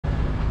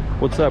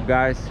What's up,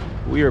 guys?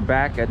 We are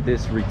back at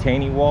this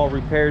retaining wall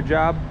repair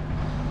job.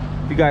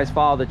 If you guys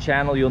follow the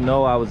channel, you'll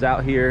know I was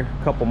out here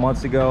a couple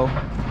months ago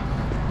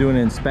doing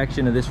an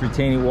inspection of this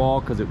retaining wall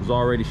because it was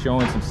already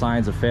showing some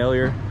signs of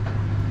failure.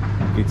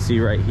 You can see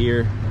right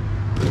here,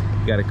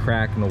 you got a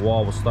crack and the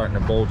wall was starting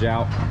to bulge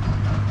out.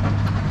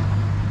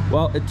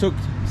 Well, it took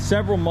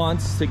several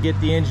months to get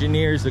the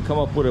engineers to come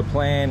up with a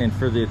plan and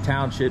for the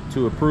township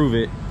to approve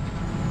it,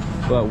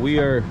 but we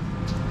are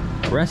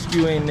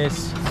rescuing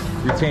this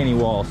retaining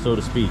wall, so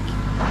to speak.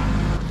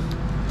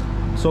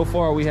 So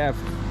far we have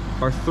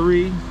our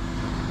 3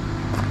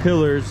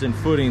 pillars and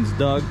footings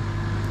dug,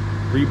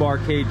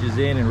 rebar cages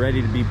in and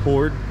ready to be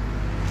poured.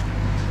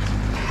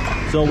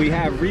 So we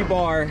have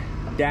rebar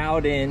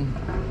dowed in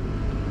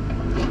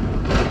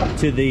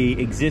to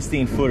the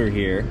existing footer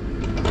here.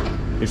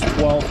 There's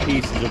 12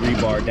 pieces of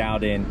rebar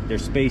dowed in. They're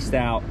spaced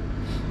out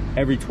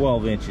every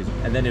 12 inches,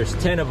 and then there's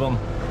 10 of them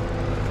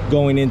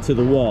going into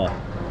the wall.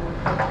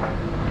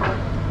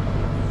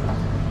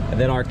 And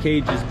then our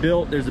cage is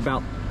built. There's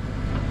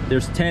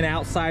 10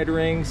 outside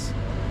rings,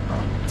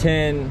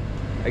 10,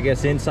 I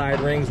guess, inside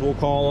rings we'll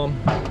call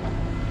them.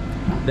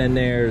 Then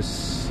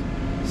there's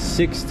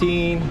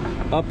 16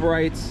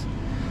 uprights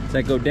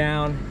that go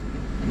down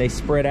and they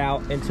spread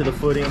out into the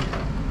footing.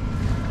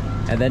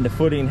 And then the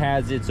footing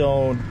has its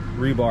own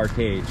rebar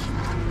cage.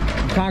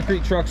 The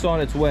concrete truck's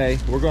on its way.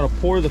 We're gonna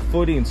pour the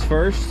footings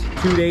first.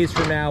 2 days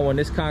from now, when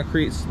this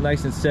concrete's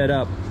nice and set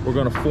up, we're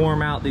gonna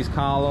form out these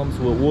columns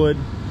with wood,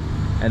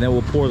 and then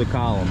we'll pour the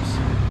columns.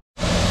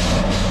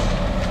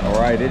 All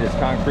right, it is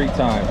concrete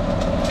time.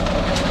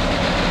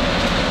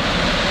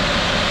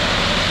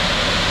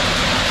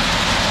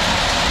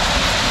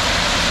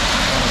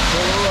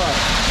 Fill her up.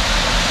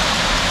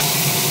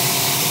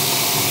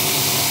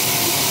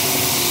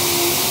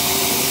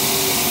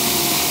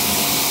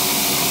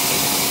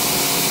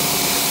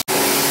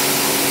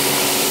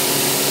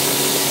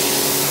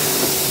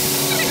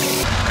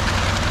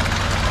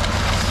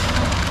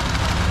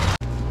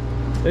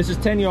 This is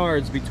 10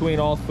 yards between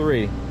all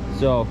 3,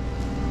 so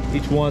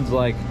each one's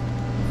like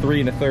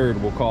 3 1/3,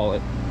 we'll call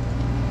it.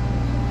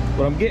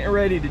 What I'm getting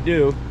ready to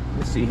do,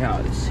 let's see how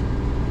it is.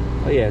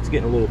 Oh yeah, it's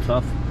getting a little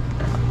tough.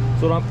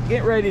 So what I'm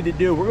getting ready to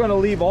do, we're gonna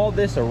leave all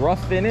this a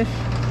rough finish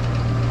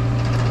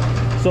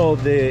so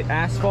the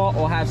asphalt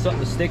will have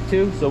something to stick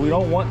to, so we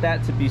don't want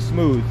that to be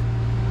smooth.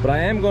 But I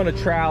am gonna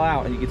trowel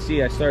out, and you can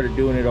see I started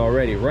doing it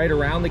already, right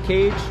around the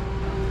cage,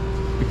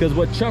 because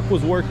what Chuck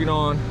was working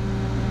on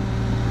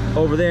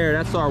over there,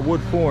 that's our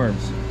wood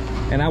forms,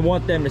 and I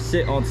want them to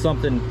sit on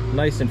something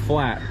nice and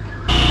flat.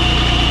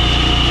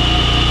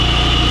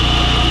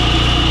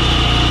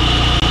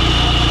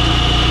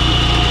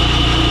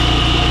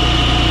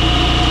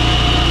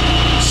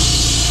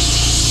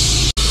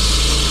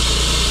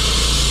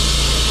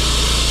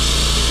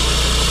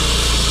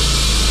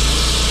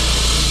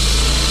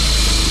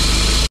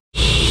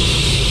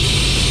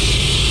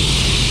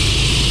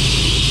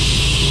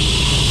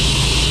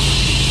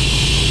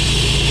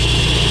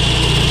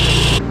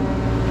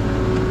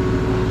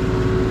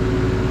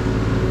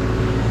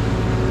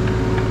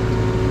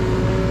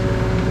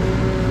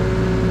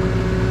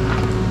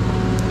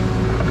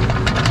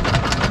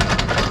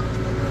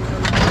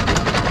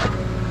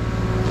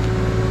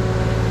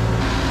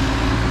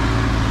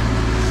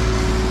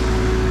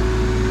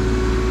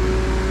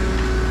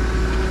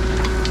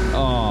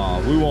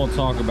 We won't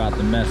talk about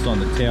the mess on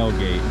the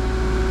tailgate.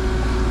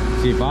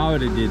 See, if I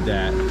would have did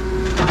that,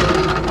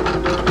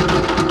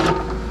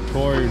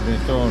 Corey's been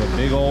throwing a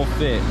big old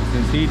fit.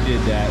 Since he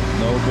did that,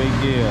 no big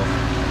deal.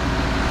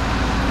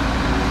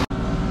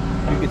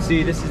 You can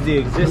see this is the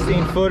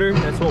existing footer.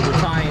 That's what we're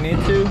tying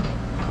into.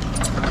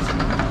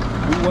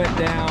 We went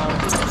down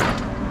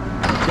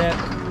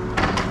depth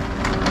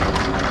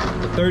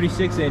to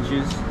 36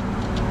 inches.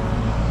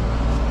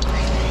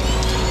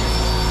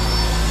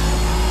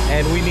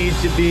 And we need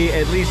to be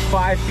at least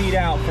 5 feet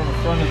out from the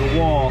front of the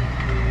wall.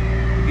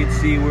 You can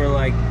see we're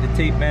like the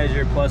tape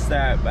measure plus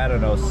that, I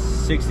don't know,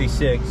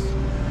 66.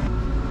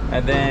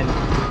 And then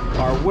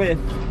our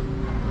width,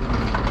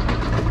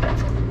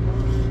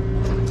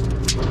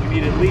 we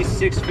need at least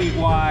 6 feet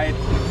wide,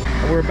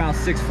 and we're about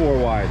 6'4"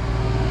 wide.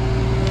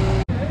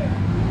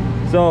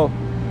 So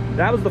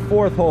that was the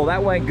 4th hole,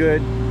 that went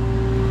good.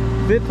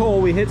 5th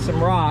hole we hit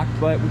some rock,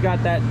 but we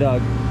got that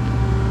dug.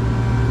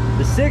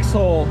 The 6th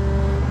hole,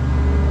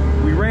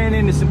 we ran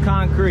into some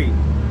concrete.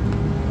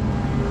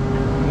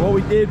 And what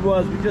we did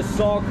was we just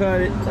saw cut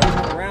it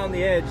around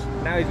the edge.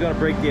 Now he's gonna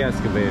break the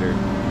excavator.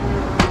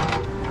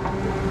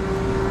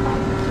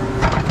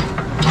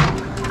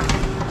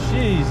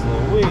 Jeez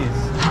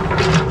Louise.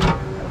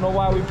 I don't know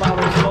why we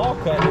bothered saw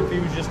cutting if he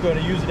was just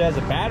gonna use it as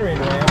a battering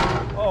ram.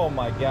 Oh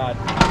my God.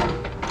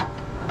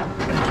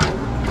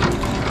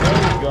 There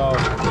we go.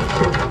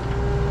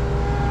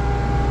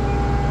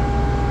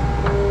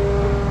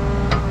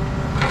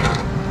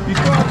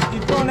 You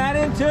throwing that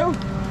in too?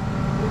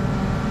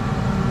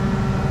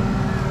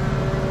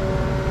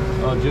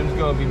 Oh, Jim's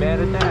gonna be mad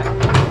at that.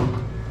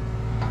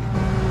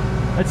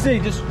 Let's see,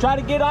 just try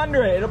to get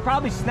under it. It'll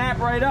probably snap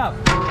right up.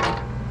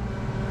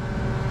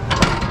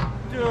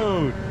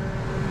 Dude.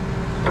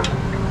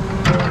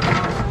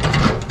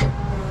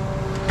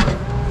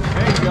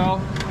 There you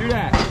go. Do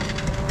that.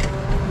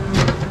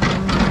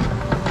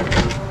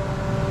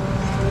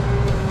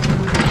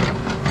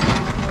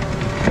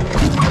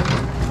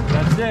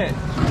 That's it.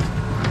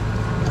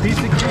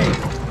 Piece of cake.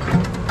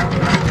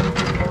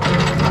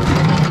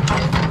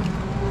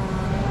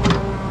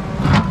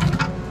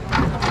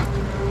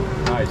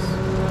 Nice.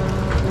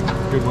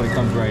 Good when it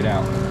comes right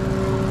out.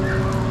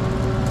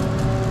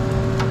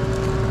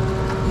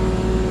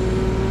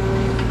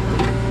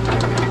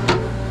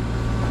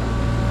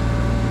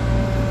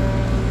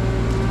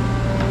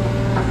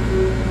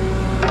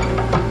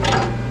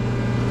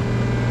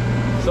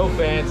 So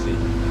fancy.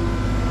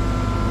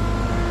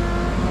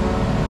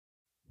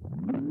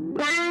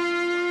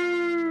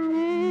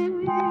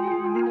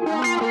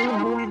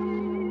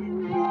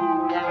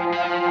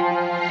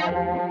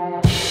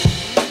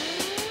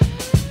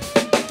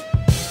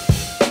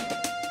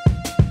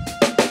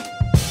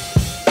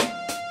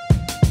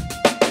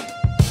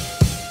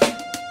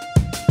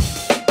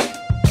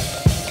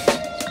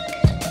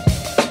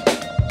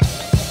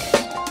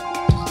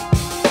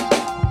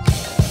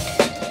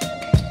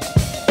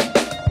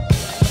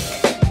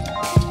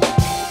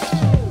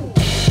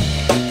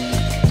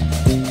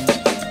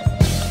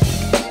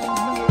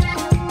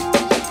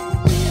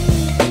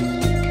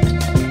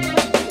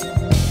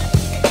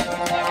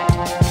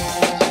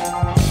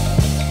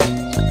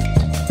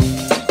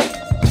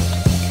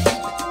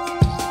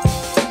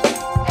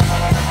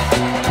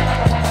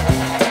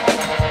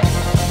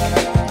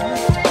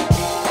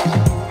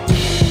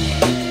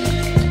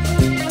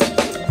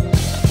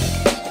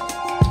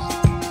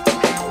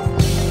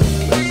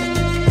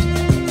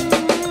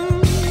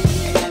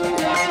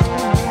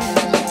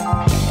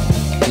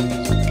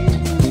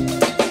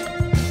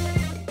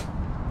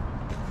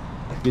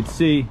 You can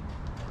see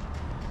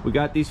we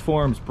got these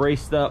forms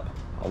braced up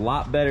a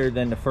lot better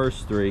than the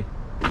first three.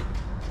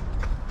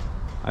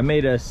 I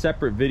made a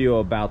separate video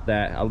about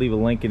that. I'll leave a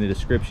link in the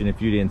description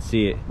if you didn't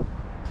see it.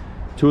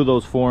 Two of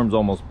those forms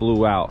almost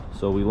blew out,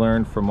 so we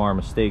learned from our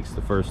mistakes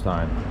the first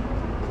time.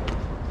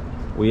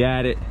 We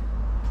added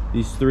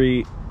these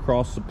three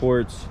cross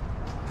supports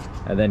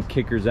and then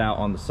kickers out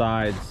on the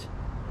sides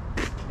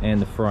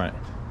and the front.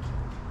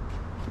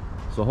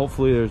 So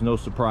hopefully there's no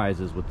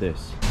surprises with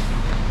this.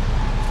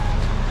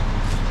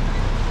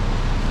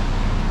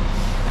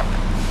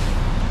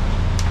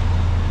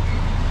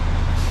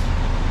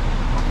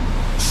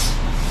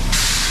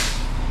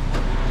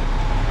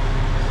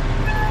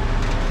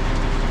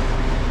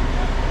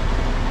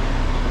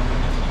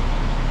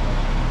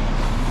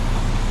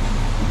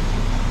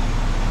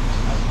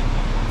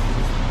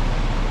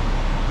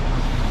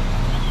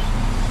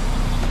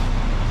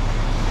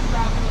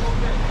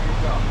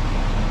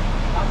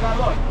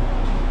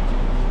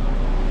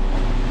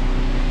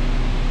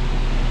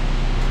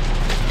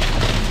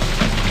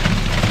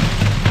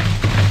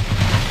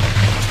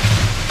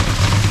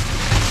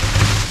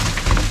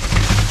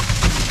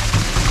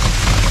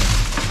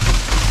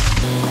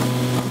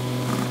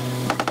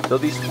 So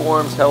these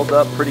forms held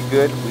up pretty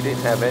good. We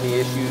didn't have any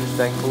issues,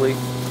 thankfully.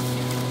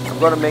 I'm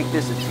going to make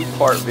this a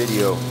two-part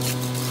video.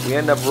 We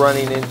end up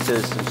running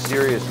into some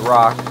serious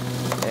rock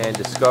and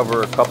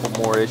discover a couple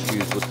more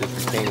issues with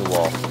this retaining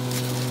wall.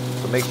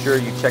 So make sure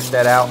you check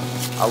that out.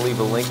 I'll leave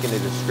a link in the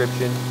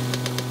description.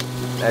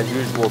 As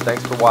usual,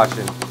 thanks for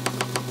watching.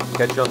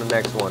 Catch you on the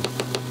next one.